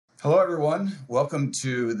Hello, everyone. Welcome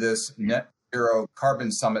to this Net Zero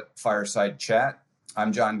Carbon Summit Fireside Chat.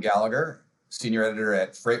 I'm John Gallagher, Senior Editor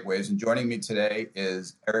at FreightWaves, and joining me today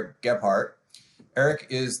is Eric Gebhardt. Eric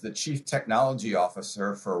is the Chief Technology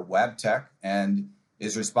Officer for Wabtec and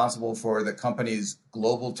is responsible for the company's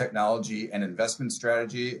global technology and investment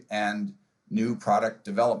strategy and new product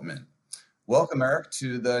development. Welcome, Eric,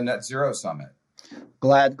 to the Net Zero Summit.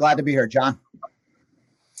 Glad to be here, John.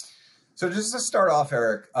 So just to start off,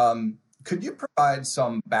 Eric, could you provide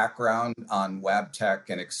some background on Wabtec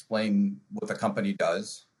and explain what the company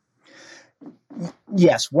does?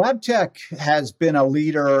 Yes, Wabtec has been a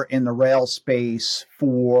leader in the rail space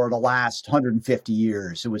for the last 150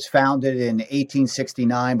 years. It was founded in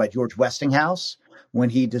 1869 by George Westinghouse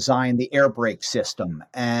when he designed the air brake system.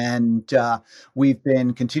 And we've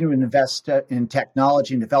been continuing to invest in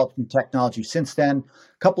technology and developing technology since then.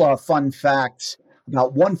 A couple of fun facts.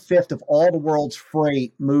 About 1/5 of all the world's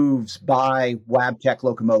freight moves by Wabtec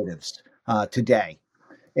locomotives today.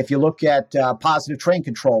 If you look at positive train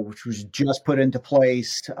control, which was just put into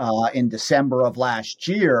place in December of last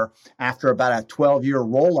year, after about a 12-year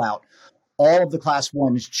rollout, all of the Class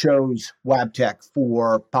 1s chose Wabtec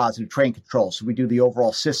for positive train control. So we do the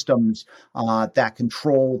overall systems that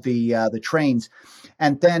control the trains.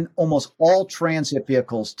 And then almost all transit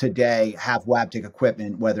vehicles today have Wabtec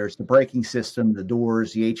equipment, whether it's the braking system, the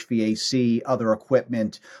doors, the HVAC, other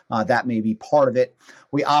equipment that may be part of it.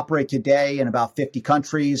 We operate today in about 50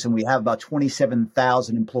 countries, and we have about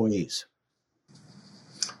 27,000 employees.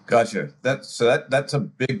 Gotcha. That's a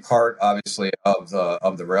big part, obviously, of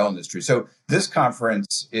the rail industry. So this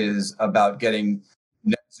conference is about getting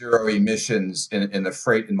net zero emissions in the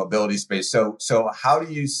freight and mobility space. So how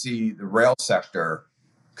do you see the rail sector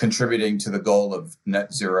contributing to the goal of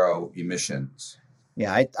net zero emissions?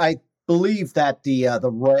 Yeah, I believe that the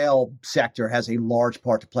rail sector has a large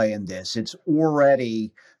part to play in this. It's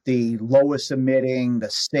already the lowest emitting, the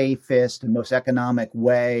safest, and most economic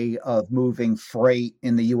way of moving freight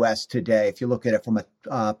in the U.S. today. If you look at it from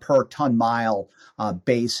a per ton mile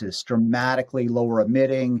basis, dramatically lower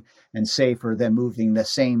emitting and safer than moving the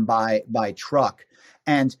same by truck.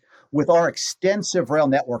 And with our extensive rail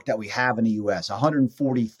network that we have in the U.S.,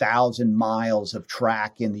 140,000 miles of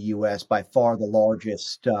track in the U.S., by far the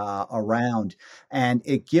largest around. And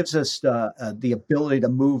it gives us the ability to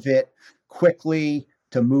move it quickly,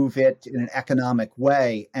 to move it in an economic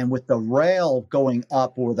way. And with the rail going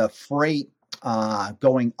up, or the freight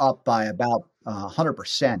going up by about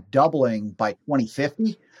 100%, doubling by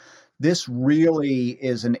 2050, this really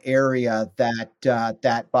is an area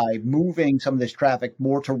that by moving some of this traffic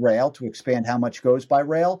more to rail to expand how much goes by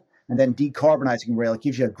rail, and then decarbonizing rail, it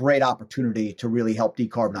gives you a great opportunity to really help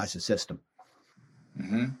decarbonize the system.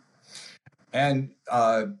 Mm-hmm. And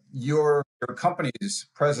your company's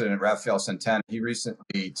president, Rafael Santana, he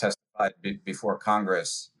recently testified before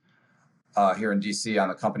Congress here in D.C. on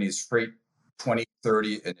the company's Freight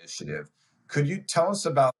 2030 initiative. Could you tell us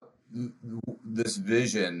about this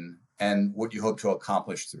vision and what you hope to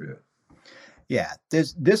accomplish through it? Yeah,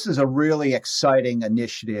 this is a really exciting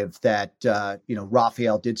initiative that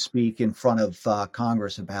Rafael did speak in front of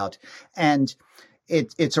Congress about, and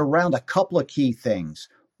it's around a couple of key things.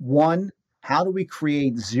 One, how do we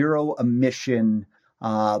create zero emission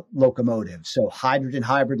locomotives? So hydrogen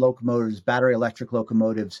hybrid locomotives, battery electric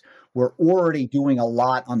locomotives. We're already doing a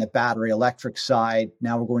lot on the battery electric side.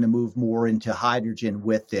 Now we're going to move more into hydrogen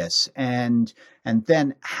with this, and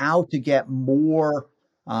then how to get more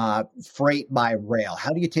freight by rail.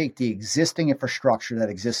 How do you take the existing infrastructure that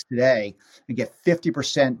exists today and get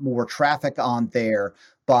 50% more traffic on there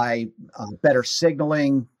by better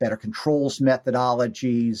signaling, better controls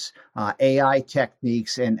methodologies, AI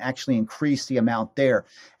techniques, and actually increase the amount there?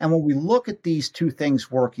 And when we look at these two things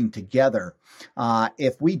working together,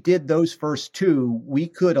 if we did those first two, we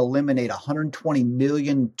could eliminate 120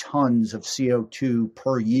 million tons of CO2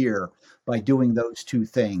 per year by doing those two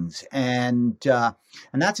things. And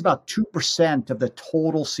that's about 2% of the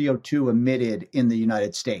total CO2 emitted in the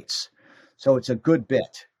United States. So it's a good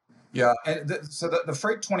bit. Yeah, and so the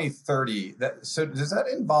Freight 2030, so does that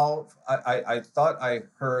involve, I thought I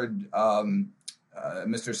heard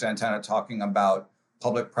Mr. Santana talking about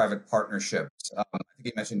public-private partnerships. I think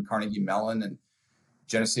he mentioned Carnegie Mellon and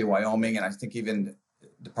Genesee, Wyoming, and I think even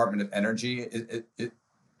Department of Energy.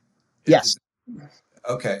 Yes.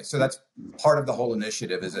 Okay, so that's part of the whole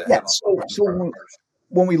initiative, is it? Yes. So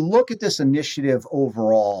when we look at this initiative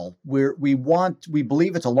overall, we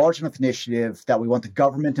believe it's a large enough initiative that we want the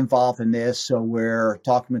government involved in this. So we're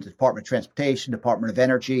talking with the Department of Transportation, Department of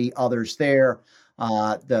Energy, others there.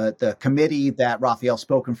 The committee that Raphael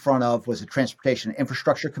spoke in front of was the Transportation and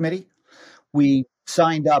Infrastructure Committee. We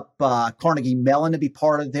signed up Carnegie Mellon to be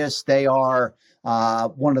part of this. They are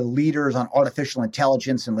one of the leaders on artificial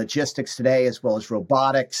intelligence and logistics today, as well as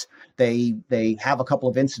robotics. They have a couple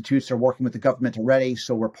of institutes they're working with the government already,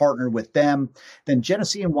 so we're partnered with them. Then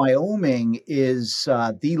Genesee and Wyoming is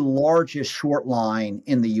the largest short line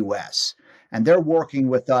in the U.S., and they're working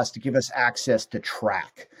with us to give us access to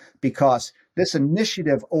track, because this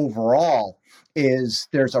initiative overall is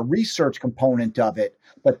there's a research component of it,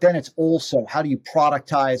 but then it's also how do you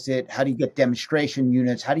productize it? How do you get demonstration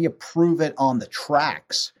units? How do you prove it on the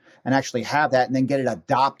tracks and actually have that and then get it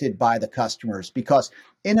adopted by the customers? Because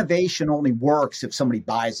innovation only works if somebody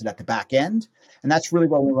buys it at the back end. And that's really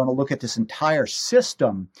what we want to look at this entire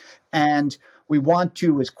system. And we want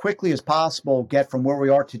to, as quickly as possible, get from where we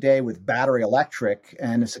are today with battery electric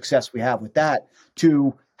and the success we have with that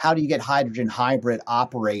to how do you get hydrogen hybrid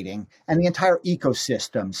operating and the entire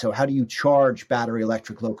ecosystem? So how do you charge battery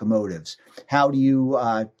electric locomotives? How do you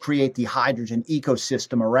create the hydrogen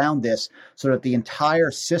ecosystem around this so that the entire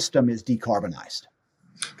system is decarbonized?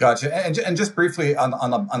 Gotcha. And just briefly on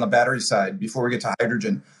the battery side, before we get to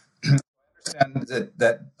hydrogen, I understand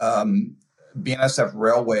that BNSF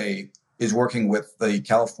Railway is working with the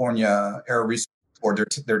California Air Resources Board.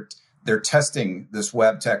 They're testing this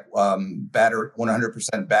WabTech battery,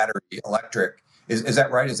 100% battery electric. Is that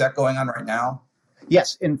right? Is that going on right now?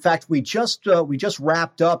 Yes. In fact, we just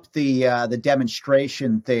wrapped up the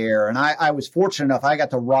demonstration there, and I was fortunate enough. I got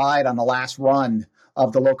to ride on the last run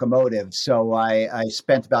of the locomotive, so I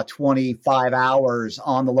spent about 25 hours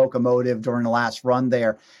on the locomotive during the last run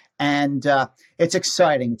there. And it's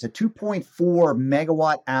exciting. It's a 2.4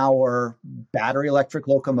 megawatt hour battery electric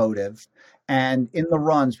locomotive. And in the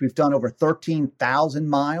runs, we've done over 13,000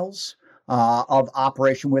 miles of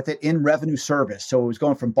operation with it in revenue service. So it was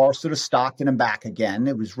going from Barstow to Stockton and back again.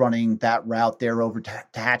 It was running that route there over to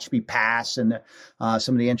Tehachapi Pass and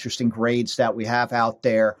some of the interesting grades that we have out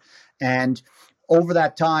there. And over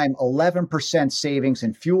that time, 11% savings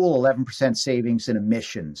in fuel, 11% savings in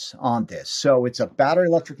emissions on this. So it's a battery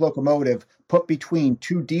electric locomotive put between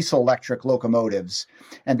two diesel electric locomotives.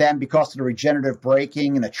 And then because of the regenerative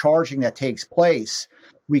braking and the charging that takes place,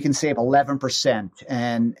 we can save 11%.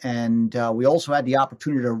 And we also had the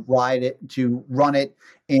opportunity to run it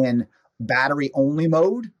in battery only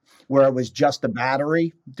mode, where it was just the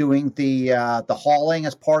battery doing the hauling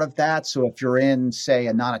as part of that. So if you're in, say,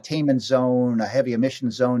 a non-attainment zone, a heavy emission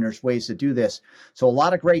zone, there's ways to do this. So a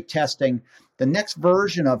lot of great testing. The next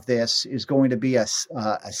version of this is going to be a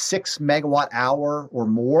 6 megawatt hour or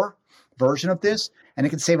more version of this, and it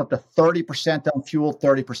can save up to 30% on fuel,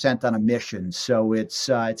 30% on emissions. So it's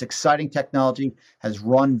exciting technology, has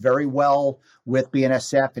run very well with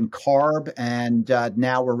BNSF and CARB, and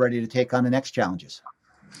now we're ready to take on the next challenges.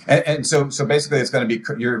 And so basically, it's going to be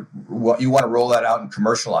you want to roll that out and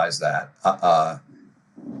commercialize that.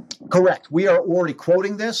 Correct. We are already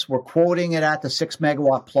quoting this. We're quoting it at the 6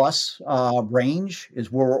 megawatt plus range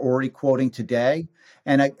is where we're already quoting today.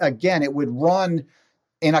 And again, it would run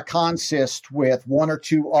in a consist with one or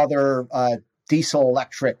two other diesel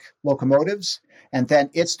electric locomotives, and then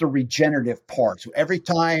it's the regenerative part. So every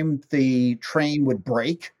time the train would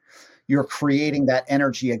break, you're creating that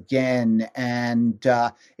energy again. And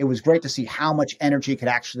it was great to see how much energy could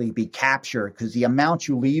actually be captured, because the amount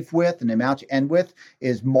you leave with and the amount you end with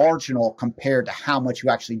is marginal compared to how much you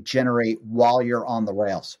actually generate while you're on the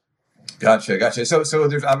rails. Gotcha. So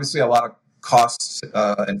there's obviously a lot of costs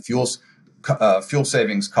and fuel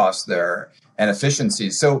savings costs there and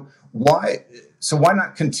efficiencies. So why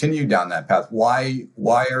not continue down that path? Why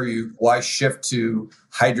shift to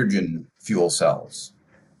hydrogen fuel cells?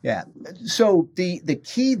 Yeah. So the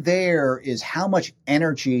key there is how much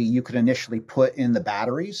energy you could initially put in the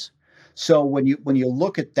batteries. So when you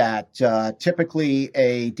look at that, typically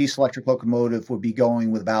a diesel electric locomotive would be going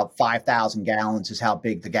with about 5,000 gallons is how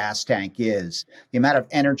big the gas tank is. The amount of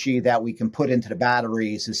energy that we can put into the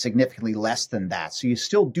batteries is significantly less than that. So you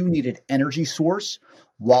still do need an energy source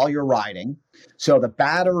while you're riding. So the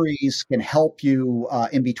batteries can help you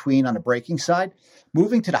in between on the braking side.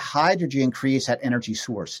 Moving to the hydrogen creates that energy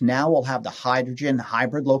source. Now we'll have the hydrogen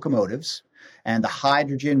hybrid locomotives, and the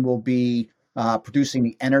hydrogen will be producing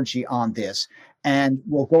the energy on this. And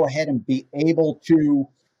we'll go ahead and be able to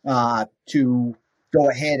go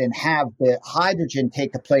ahead and have the hydrogen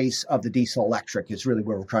take the place of the diesel electric is really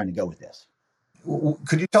where we're trying to go with this.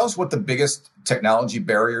 Could you tell us what the biggest technology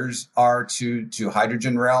barriers are to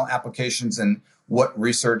hydrogen rail applications, and what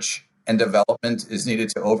research and development is needed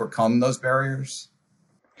to overcome those barriers?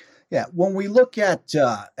 Yeah, when we look at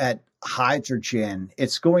hydrogen,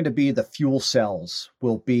 it's going to be the fuel cells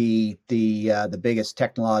will be the biggest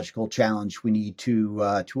technological challenge we need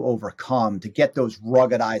to overcome to get those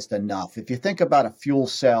ruggedized enough. If you think about a fuel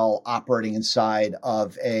cell operating inside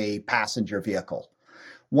of a passenger vehicle,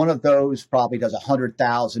 one of those probably does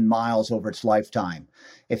 100,000 miles over its lifetime.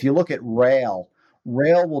 If you look at rail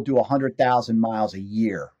will do 100,000 miles a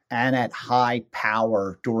year and at high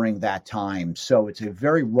power during that time. So it's a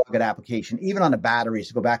very rugged application. Even on the batteries,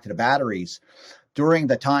 to go back to the batteries, during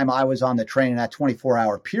the time I was on the train in that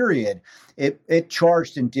 24-hour period, it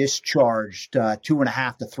charged and discharged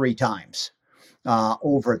 2.5 to 3 times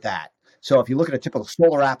over that. So if you look at a typical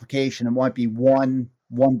solar application, it might be one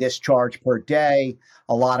discharge per day.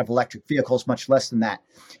 A lot of electric vehicles, much less than that.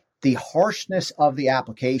 The harshness of the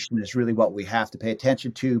application is really what we have to pay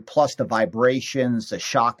attention to, plus the vibrations, the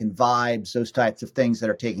shock and vibes, those types of things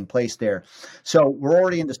that are taking place there. So we're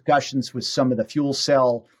already in discussions with some of the fuel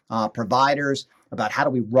cell providers about how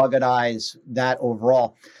do we ruggedize that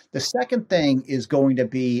overall. The second thing is going to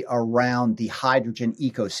be around the hydrogen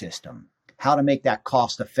ecosystem, how to make that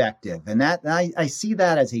cost effective. And I see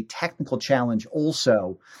that as a technical challenge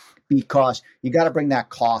also, because you got to bring that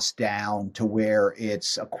cost down to where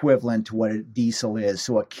it's equivalent to what a diesel is.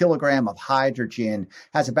 So a kilogram of hydrogen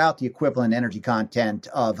has about the equivalent energy content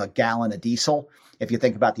of a gallon of diesel, if you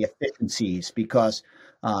think about the efficiencies, because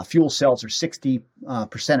fuel cells are 60%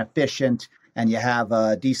 efficient, and you have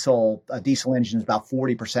a diesel engine is about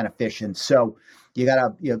 40% efficient. So you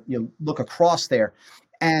got to you look across there,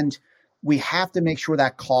 and we have to make sure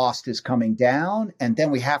that cost is coming down, and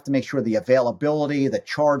then we have to make sure the availability, the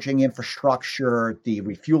charging infrastructure, the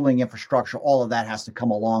refueling infrastructure, all of that has to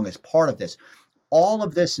come along as part of this. All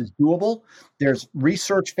of this is doable. There's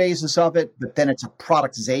research phases of it, but then it's a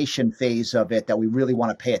productization phase of it that we really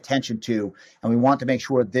want to pay attention to, and we want to make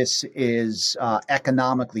sure this is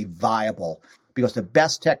economically viable, because the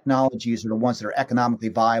best technologies are the ones that are economically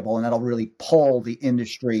viable, and that'll really pull the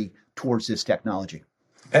industry towards this technology.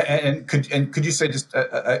 And could you say just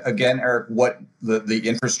again, Eric, what the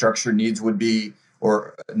infrastructure needs would be,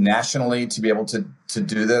 or nationally, to be able to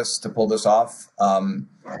do this, to pull this off?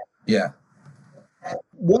 Yeah.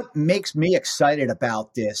 What makes me excited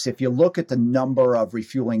about this, if you look at the number of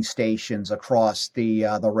refueling stations across the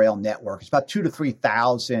rail network, it's about 2,000 to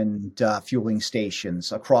 3,000 fueling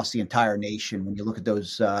stations across the entire nation. When you look at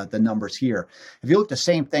those the numbers here, if you look at the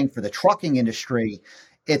same thing for the trucking industry,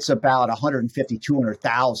 it's about 150,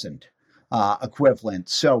 200,000 equivalent.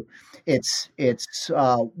 So it's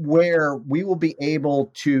where we will be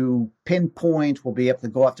able to pinpoint, we'll be able to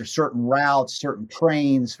go after certain routes, certain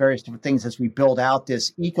trains, various different things as we build out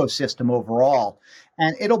this ecosystem overall.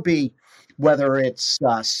 And it'll be, whether it's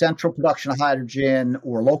central production of hydrogen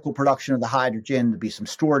or local production of the hydrogen, there'll be some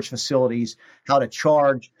storage facilities, how to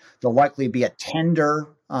charge. There'll likely be a tender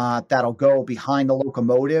that'll go behind the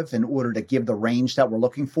locomotive in order to give the range that we're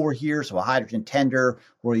looking for here. So a hydrogen tender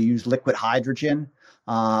where you use liquid hydrogen,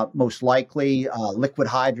 most likely liquid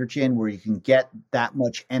hydrogen where you can get that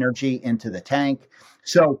much energy into the tank.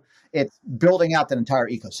 So it's building out that entire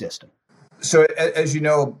ecosystem. So as you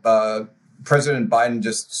know, President Biden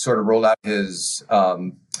just sort of rolled out his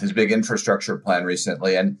big infrastructure plan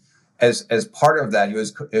recently, and as part of that, he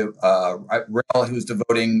was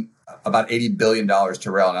devoting about $80 billion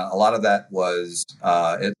to rail. Now, a lot of that was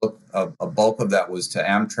a bulk of that was to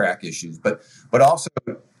Amtrak issues, but also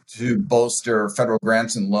to bolster federal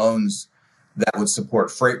grants and loans that would support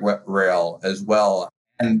freight rail as well,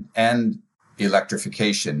 and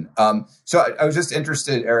electrification. So I was just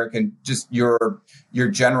interested, Eric, in just your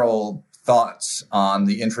general thoughts on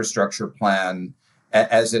the infrastructure plan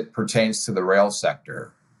as it pertains to the rail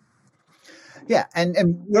sector. Yeah,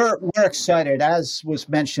 and we're excited, as was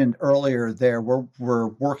mentioned earlier. There, we're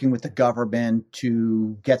working with the government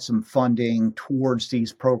to get some funding towards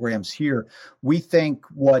these programs here. We think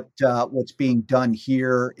what's being done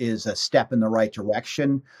here is a step in the right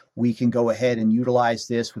direction. We can go ahead and utilize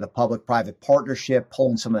this with a public-private partnership,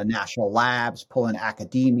 pull in some of the national labs, pull in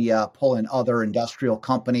academia, pull in other industrial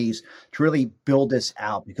companies to really build this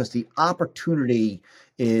out, because the opportunity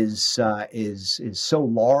is so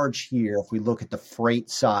large here. If we look at the freight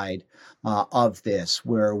side of this,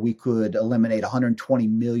 where we could eliminate 120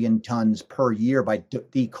 million tons per year by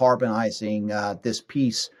decarbonizing this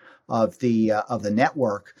piece of the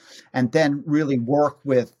network, and then really work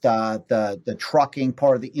with the trucking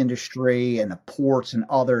part of the industry and the ports and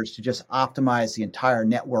others to just optimize the entire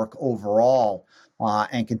network overall,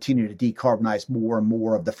 and continue to decarbonize more and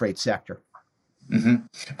more of the freight sector. Mm-hmm.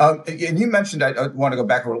 And you mentioned, I want to go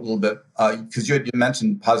back a little bit, because you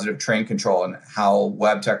mentioned positive train control and how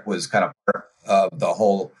Wabtec was kind of part of the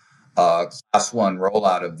whole class one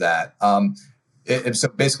rollout of that. So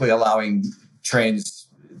basically allowing trains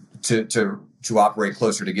to operate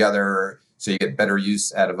closer together, so you get better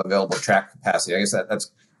use out of available track capacity. I guess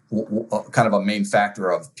that's kind of a main factor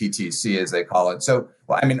of PTC, as they call it. So,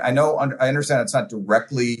 well, I mean, I understand it's not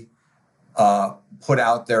directly put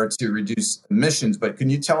out there to reduce emissions, but can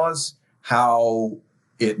you tell us how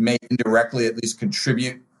it may indirectly at least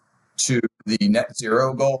contribute to the net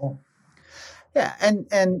zero goal? Yeah,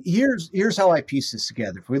 and here's how I piece this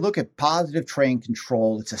together. If we look at positive train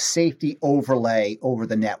control, it's a safety overlay over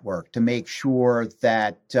the network to make sure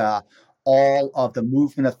that all of the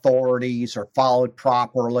movement authorities are followed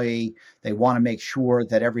properly. They want to make sure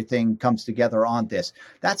that everything comes together on this.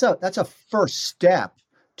 That's a first step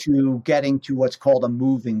to getting to what's called a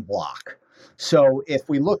moving block. So if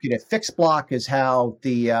we look at it, fixed block is how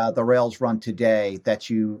the rails run today. That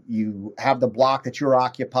you have the block that you're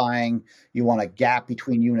occupying. You want a gap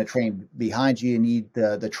between you and a train behind you. You need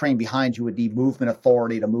the train behind you would need movement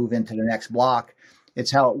authority to move into the next block.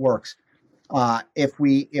 It's how it works. If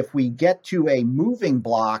we get to a moving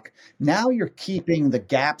block, now you're keeping the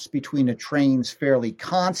gaps between the trains fairly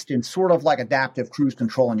constant, sort of like adaptive cruise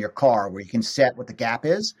control in your car, where you can set what the gap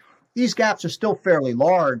is. These gaps are still fairly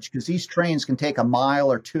large because these trains can take a mile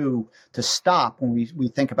or two to stop when we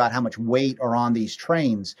think about how much weight are on these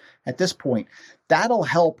trains at this point. That'll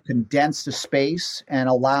help condense the space and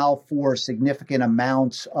allow for significant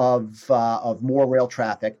amounts of more rail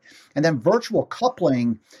traffic. And then virtual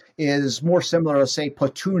coupling is more similar to, say,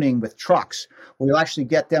 platooning with trucks. We'll actually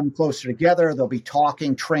get them closer together. They'll be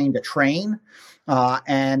talking train to train.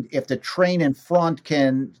 And if the train in front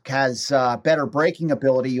has better braking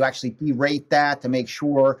ability, you actually derate that to make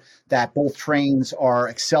sure that both trains are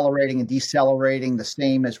accelerating and decelerating the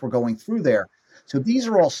same as we're going through there. So these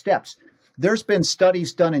are all steps. There's been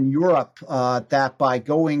studies done in Europe that by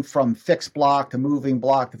going from fixed block to moving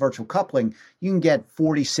block to virtual coupling, you can get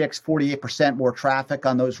 46, 48% more traffic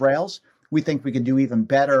on those rails. We think we can do even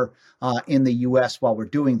better in the U.S. while we're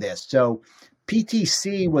doing this. So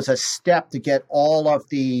PTC was a step to get all of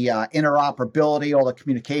the interoperability, all the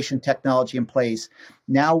communication technology in place.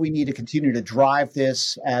 Now we need to continue to drive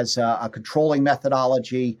this as a controlling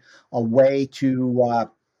methodology, a way to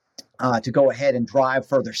go ahead and drive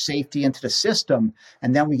further safety into the system,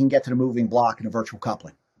 and then we can get to the moving block and the virtual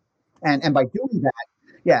coupling. And by doing that,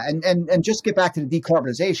 yeah, and just get back to the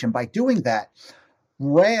decarbonization. By doing that,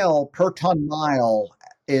 rail per ton mile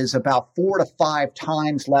is about 4 to 5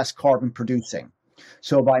 times less carbon producing.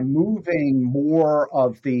 So by moving more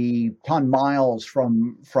of the ton miles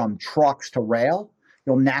from trucks to rail,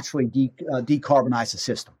 you'll naturally decarbonize the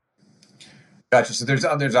system. Gotcha. So there's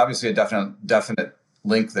obviously a definite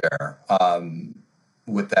link there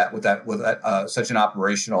with that such an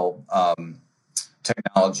operational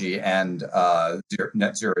technology and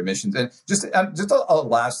net zero emissions. And just a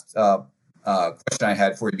last question I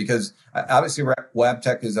had for you, because obviously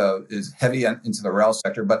Wabtec is heavy into the rail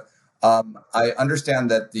sector, but I understand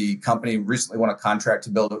that the company recently won a contract to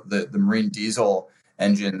build the marine diesel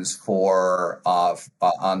engines for a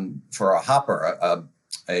hopper,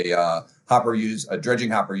 a dredging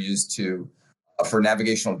hopper used for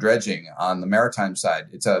navigational dredging on the maritime side.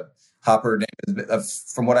 It's a hopper named,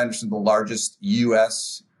 from what I understand, the largest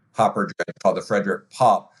U.S. hopper dredge, called the Frederick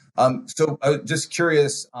Paul. So I was just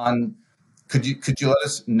curious on, could you let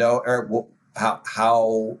us know, Eric,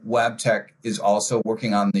 how Wabtec is also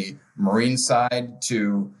working on the marine side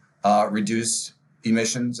to reduce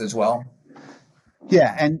emissions as well?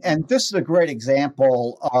 Yeah, and this is a great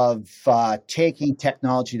example of taking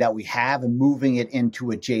technology that we have and moving it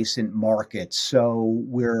into adjacent markets. So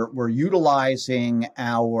we're utilizing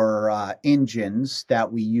our engines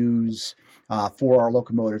that we use for our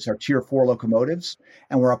locomotives, our Tier 4 locomotives,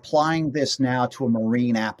 and we're applying this now to a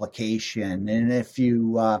marine application. And if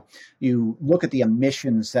you look at the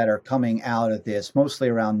emissions that are coming out of this, mostly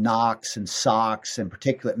around NOx and SOx and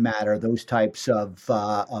particulate matter, those types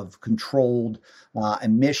of controlled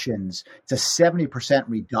emissions, it's a 70%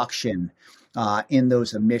 reduction in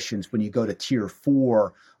those emissions when you go to Tier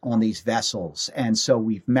 4 on these vessels. And so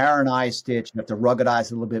we've marinized it. You have to ruggedize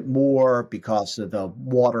it a little bit more because of the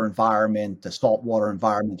water environment, the salt water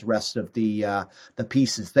environment, the rest of the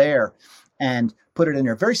pieces there, and put it in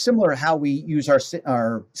there. Very similar to how we use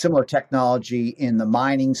our similar technology in the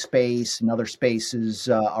mining space and other spaces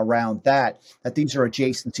around that these are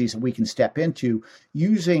adjacencies that we can step into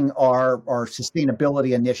using our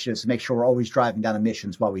sustainability initiatives to make sure we're always driving down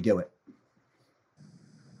emissions while we do it.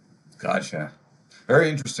 Gotcha. Very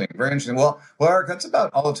interesting. Very interesting. Well, Eric, that's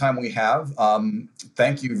about all the time we have.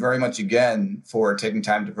 Thank you very much again for taking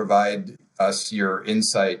time to provide us your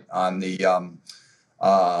insight on the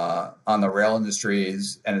rail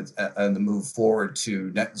industries and the move forward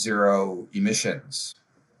to net zero emissions.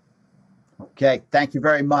 Okay, thank you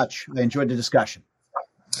very much. I enjoyed the discussion.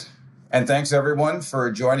 And thanks everyone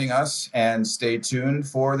for joining us, and stay tuned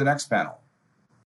for the next panel.